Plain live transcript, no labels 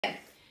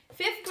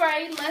Fifth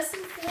grade,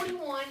 lesson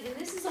 41, and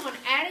this is on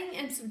adding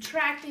and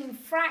subtracting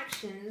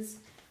fractions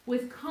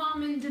with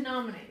common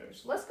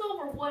denominators. Let's go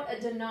over what a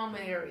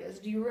denominator is.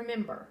 Do you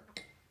remember?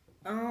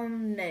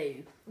 No.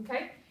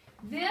 Okay.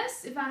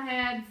 This, if I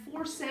had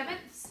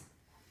 4/7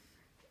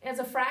 as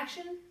a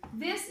fraction,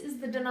 this is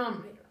the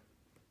denominator.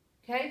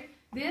 Okay.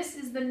 This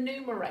is the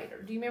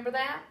numerator. Do you remember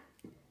that?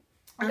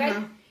 Okay.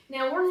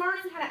 Now we're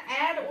learning how to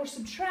add or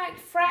subtract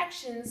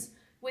fractions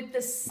with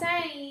the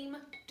same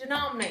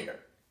denominator.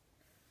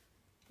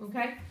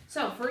 Okay,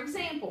 so for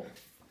example,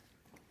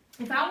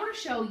 if I were to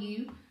show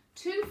you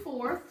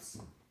 2/4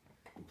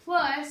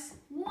 plus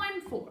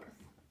 1/4,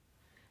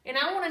 and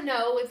I want to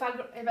know if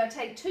I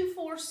take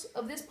 2/4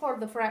 of this part of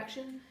the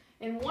fraction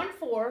and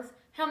 1/4,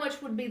 how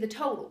much would be the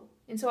total?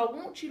 And so I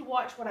want you to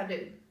watch what I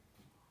do.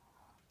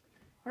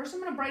 First,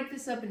 I'm going to break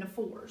this up into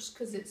 4s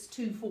because it's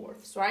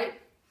 2/4,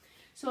 right?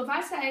 So if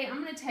I say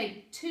I'm going to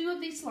take 2 of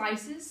these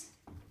slices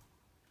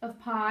of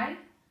pie,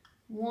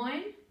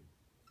 1.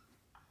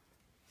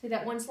 See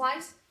that one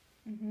slice?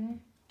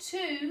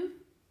 2.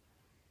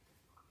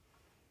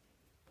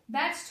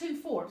 That's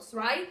 2/4,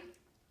 right?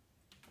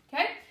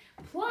 Okay.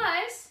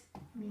 Plus,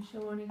 let me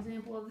show an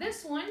example of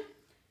this one.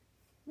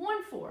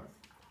 1/4.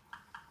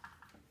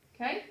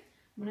 Okay.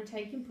 I'm going to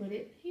take and put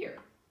it here.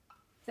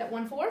 Is that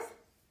 1/4?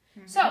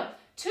 So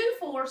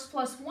 2/4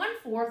 plus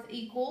 1/4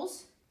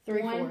 equals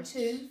 1,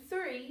 2,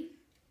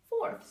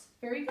 3/4.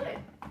 Very good.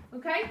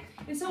 Okay.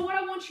 And so what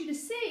I want you to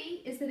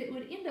see is that it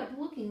would end up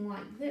looking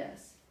like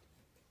this.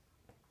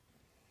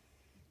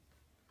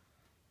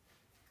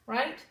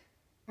 Right?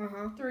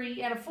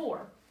 3 out of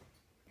 4.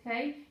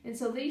 Okay? And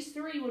so these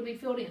 3 would be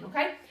filled in,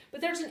 okay?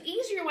 But there's an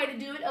easier way to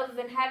do it other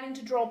than having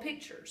to draw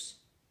pictures.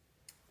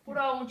 What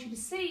I want you to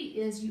see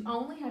is you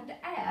only have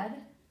to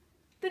add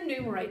the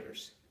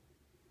numerators.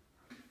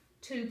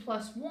 2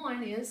 plus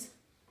 1 is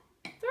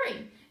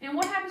 3. And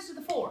what happens to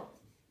the 4?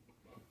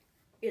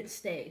 It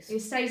stays.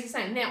 It stays the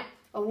same. Now,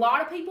 a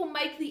lot of people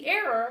make the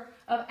error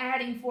of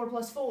adding 4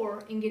 plus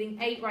 4 and getting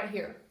 8 right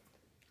here.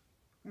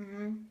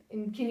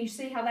 And can you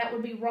see how that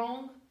would be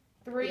wrong?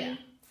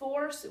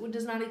 3/4 it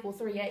does not equal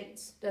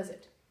 3/8, does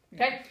it?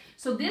 Okay,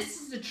 so this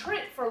is a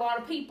trick for a lot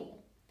of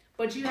people,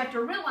 but you have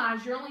to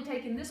realize you're only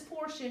taking this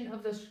portion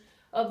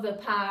of the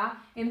pie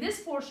and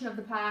this portion of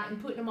the pie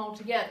and putting them all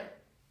together.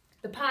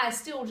 The pie is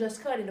still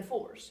just cut into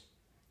 4s.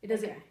 It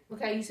doesn't.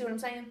 Okay, you see what I'm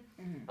saying?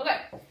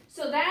 Okay,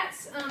 so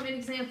that's an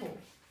example.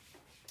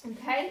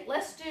 Okay,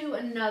 let's do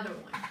another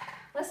one.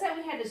 Let's say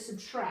we had to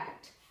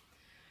subtract.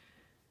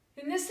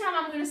 And this time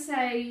I'm going to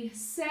say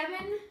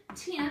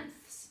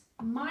 7/10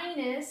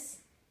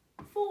 minus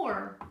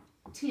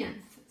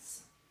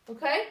 4/10.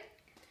 Okay?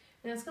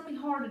 Now it's going to be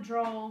hard to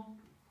draw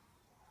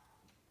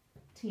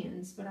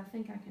tens, but I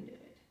think I can do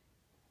it.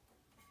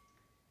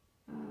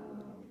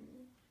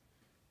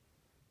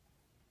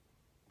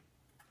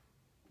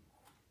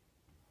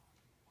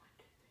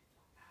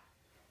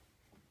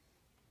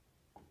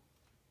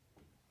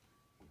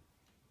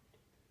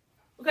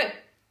 Okay.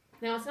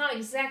 Now, it's not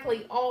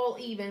exactly all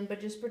even, but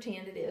just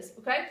pretend it is,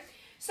 okay?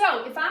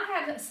 So, if I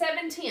have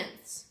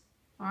 7/10,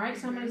 all right,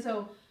 so I'm going to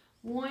go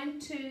 1,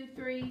 2,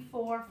 3,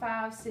 4,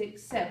 5,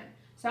 6, 7.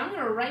 So, I'm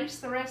going to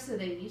erase the rest of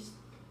these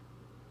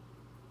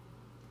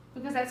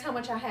because that's how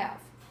much I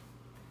have.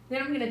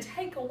 Then I'm going to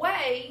take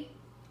away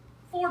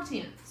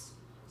 4/10.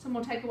 So, I'm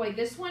going to take away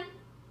this one.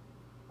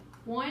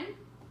 1,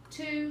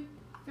 2,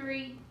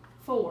 3,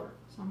 4.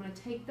 So, I'm going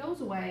to take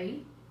those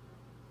away.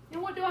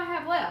 And what do I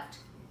have left?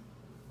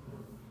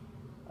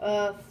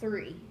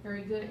 3.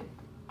 Very good.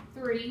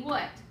 3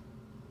 what?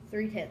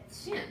 3/10.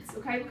 Tenths,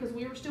 okay, because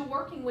we were still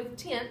working with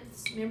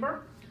tenths,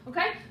 remember?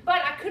 Okay, but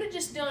I could have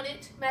just done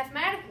it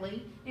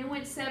mathematically and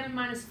went 7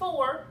 minus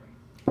 4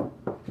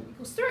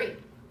 equals 3.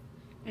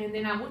 And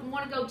then I wouldn't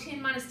want to go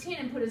 10 minus 10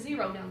 and put a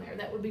 0 down there.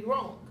 That would be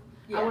wrong.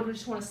 I would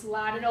just want to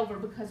slide it over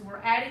because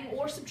we're adding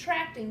or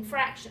subtracting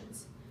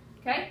fractions.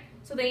 Okay,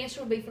 so the answer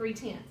would be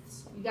 3/10.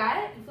 You got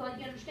it? You feel like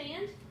you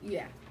understand?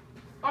 Yeah.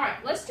 All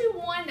right, let's do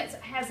one that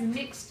has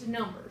mixed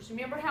numbers.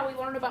 Remember how we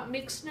learned about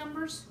mixed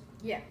numbers?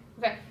 Yeah.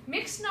 Okay,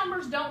 mixed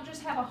numbers don't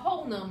just have a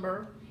whole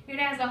number. It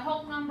has a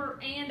whole number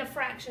and a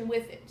fraction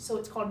with it, so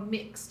it's called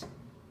mixed.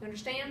 You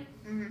understand?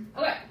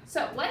 Okay,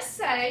 so let's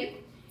say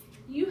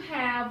you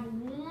have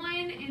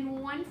 1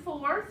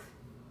 1/4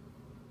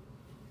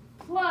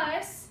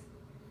 plus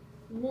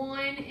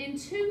 1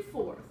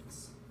 2/4.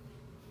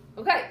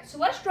 Okay, so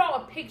let's draw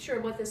a picture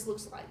of what this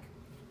looks like.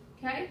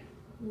 Okay,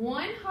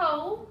 1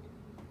 whole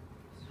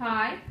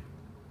pie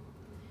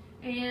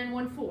and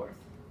 1/4.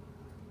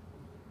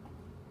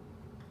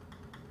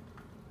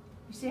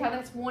 You see how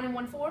that's 1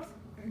 1/4?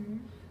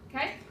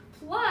 Okay,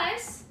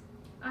 plus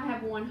I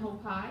have 1 whole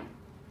pie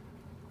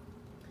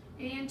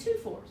and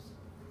 2/4.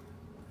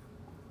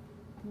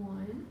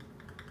 1,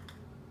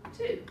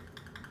 2.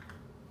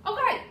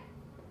 Okay,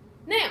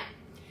 now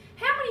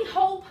how many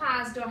whole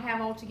pies do I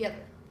have all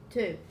together?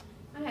 2.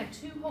 I have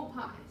 2 whole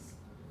pies.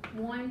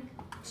 1,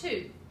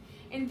 2.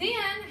 And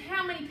then,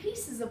 how many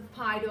pieces of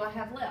pie do I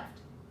have left?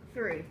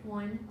 3.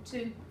 1,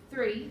 2,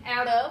 3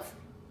 out of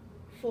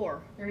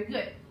 4. Very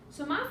good.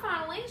 So my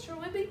final answer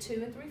would be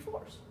 2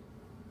 3/4.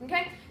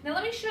 Okay? Now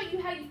let me show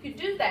you how you could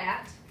do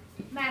that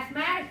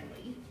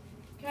mathematically.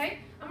 Okay?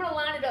 I'm going to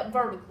line it up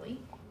vertically.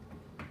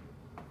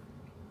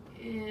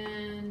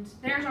 And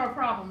there's our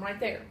problem right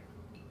there.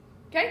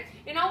 Okay?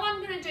 And all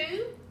I'm going to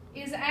do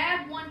is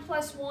add 1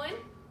 plus 1.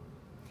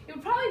 It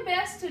would probably be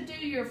best to do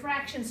your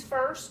fractions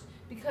first,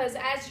 because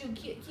as you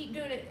keep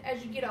doing it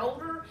as you get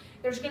older,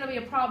 there's going to be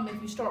a problem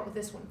if you start with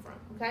this one from,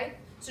 okay?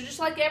 So just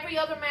like every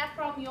other math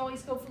problem, you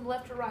always go from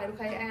left to right,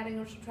 okay? Adding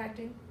or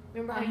subtracting.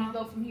 Remember how you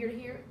go from here to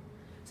here?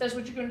 So that's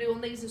what you're going to do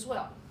on these as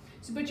well.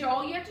 So, but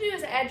all you have to do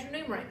is add your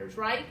numerators,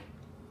 right?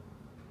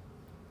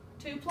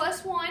 2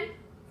 plus 1,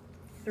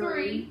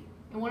 3.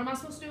 And what am I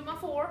supposed to do with my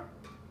 4?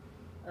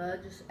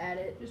 Just add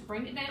it. Just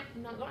bring it down.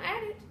 I'm not going to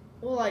add it.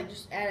 Well, like,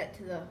 just add it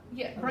to the...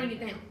 Yeah, bring it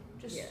down.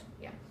 Just, yeah.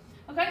 Yeah.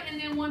 Okay, and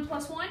then 1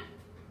 plus 1?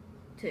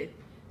 2.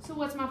 So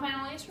what's my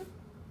final answer?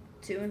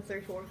 2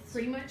 3/4.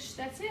 Pretty much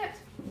that's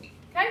it.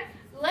 Okay,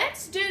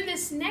 let's do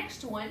this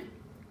next one.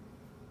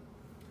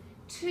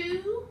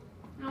 2,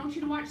 I want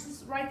you to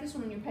write this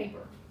one on your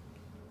paper.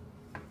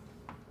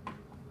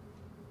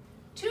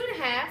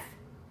 2.5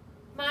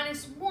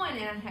 minus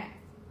 1.5.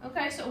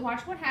 Okay, so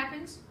watch what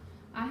happens.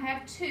 I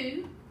have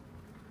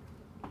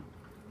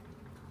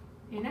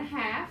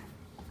 2.5.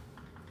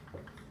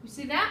 You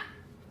see that?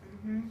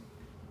 Mm-hmm.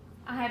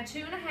 I have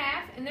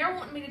 2.5, and they're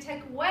wanting me to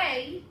take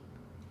away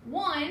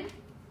 1.5.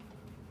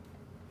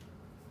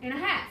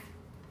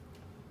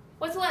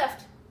 What's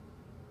left?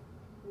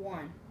 1.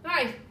 All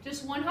right,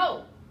 just 1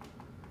 whole.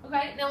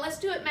 Okay, now let's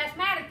do it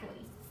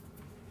mathematically.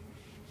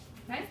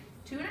 Okay,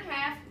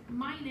 2.5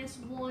 minus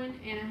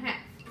 1.5.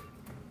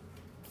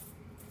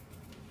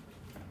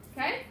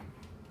 Okay,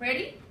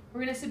 ready?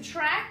 We're going to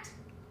subtract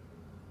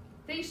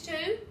these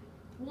two.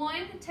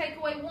 1, take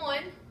away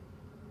 1.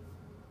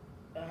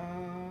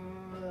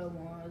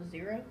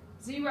 0.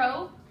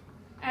 0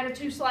 out of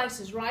 2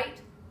 slices,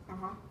 right?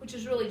 Uh-huh. Which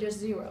is really just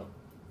 0.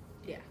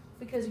 Yeah.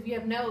 Because if you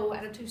have no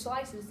out of 2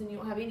 slices, then you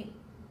don't have any.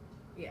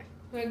 Yeah.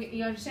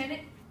 You understand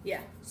it?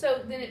 Yeah.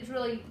 So then it's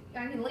really,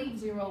 I can leave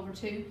 0 over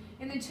 2.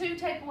 And then 2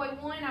 take away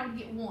 1, I would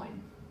get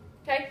 1.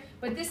 Okay?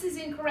 But this is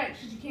incorrect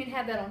because you can't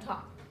have that on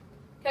top.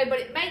 Okay? But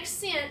it makes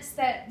sense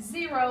that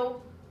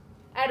 0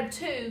 out of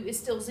 2 is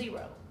still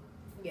 0.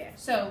 Yeah.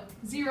 So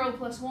 0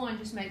 plus 1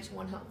 just makes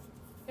 1 whole.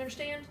 You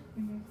understand?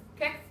 Mm-hmm.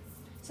 Okay?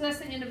 So that's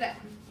the end of that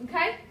one.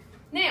 Okay?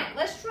 Now,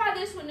 let's try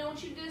this one. I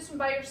want you to do this one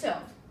by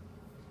yourself.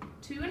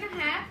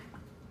 2.5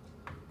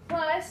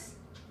 plus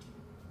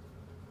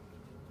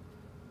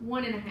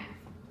 1.5.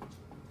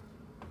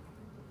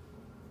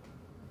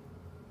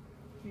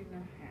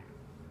 2.5.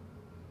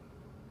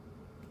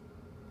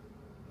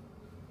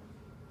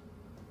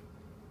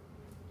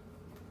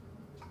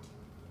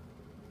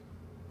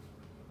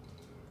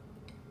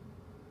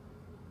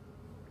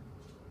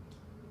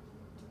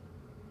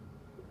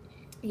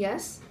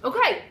 Yes.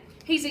 Okay.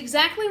 He's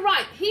exactly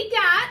right. He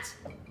got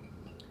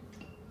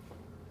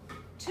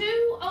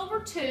 2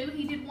 over 2.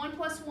 He did 1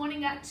 plus 1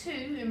 and got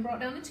 2 and brought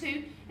down the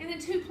 2. And then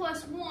 2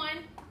 plus 1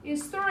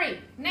 is 3.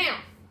 Now,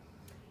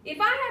 if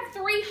I have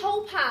 3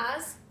 whole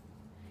pies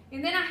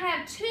and then I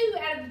have 2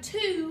 out of the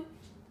 2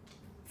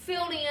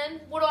 filled in,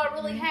 what do I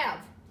really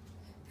have?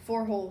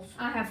 4 holes.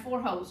 I have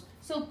 4 holes.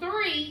 So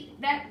 3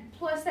 that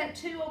plus that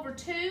 2 over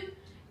 2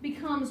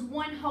 becomes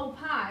 1 whole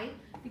pie,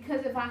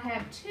 because if I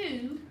have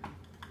 2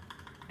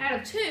 out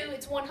of 2,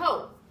 it's 1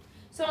 whole.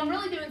 So I'm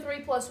really doing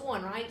 3 plus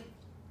 1, right?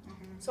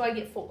 Mm-hmm. So I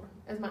get 4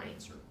 as my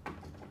answer.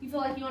 You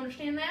feel like you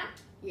understand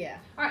that? Yeah.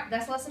 All right,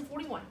 that's lesson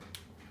 41.